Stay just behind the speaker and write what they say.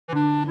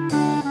Today's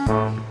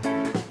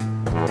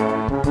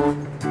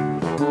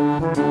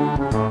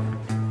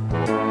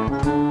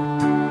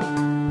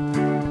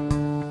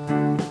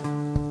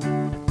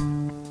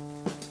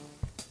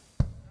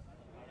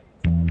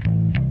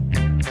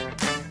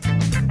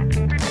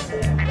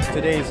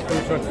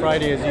Food Truck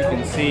Friday, as you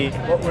can see.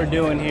 What we're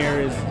doing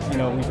here is,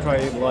 we've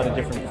tried a lot of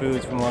different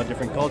foods from a lot of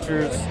different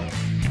cultures.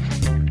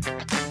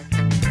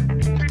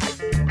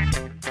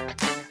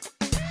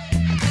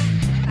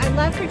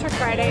 I love Food Truck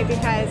Friday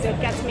because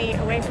it gets me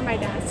away from my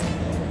desk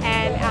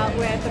and out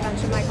with a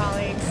bunch of my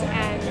colleagues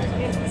and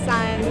into the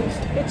sun.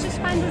 It's just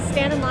fun to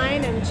stand in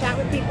line and chat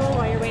with people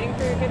while you're waiting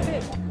for your good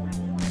food.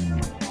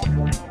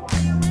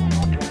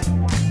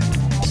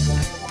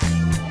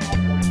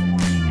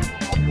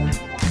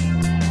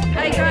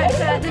 I got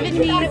the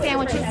Vietnamese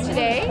sandwiches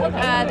today,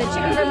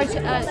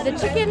 the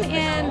chicken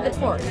and the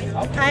pork.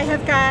 I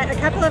have got a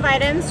couple of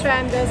items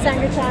from the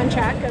Sanguchan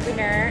truck over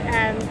here,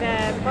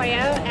 the pollo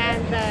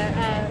and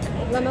the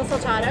lomo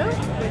saltado,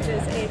 which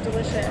is a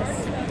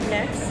delicious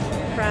mix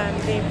from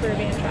the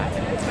Peruvian truck.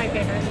 It's my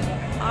favorite.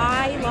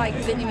 I like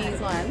the Vietnamese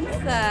ones,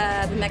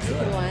 the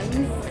Mexican ones,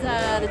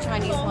 the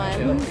Chinese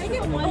ones.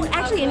 Oh,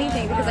 actually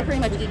anything, because I pretty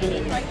much eat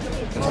anything.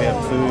 Since we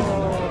have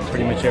food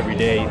pretty much every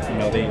day,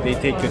 they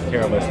take good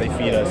care of us. They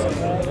feed us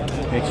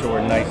and make sure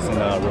we're nice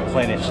and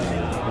replenished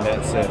in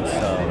that sense.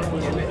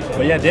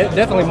 But yeah,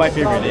 definitely my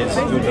favorite is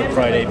Food Truck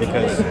Friday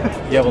because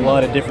you have a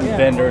lot of different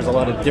vendors, a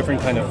lot of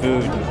different kind of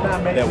food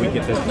that we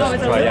get to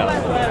just try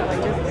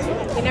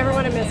out. You never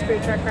want to miss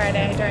Food Truck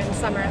Friday during the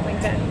summer at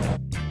LinkedIn.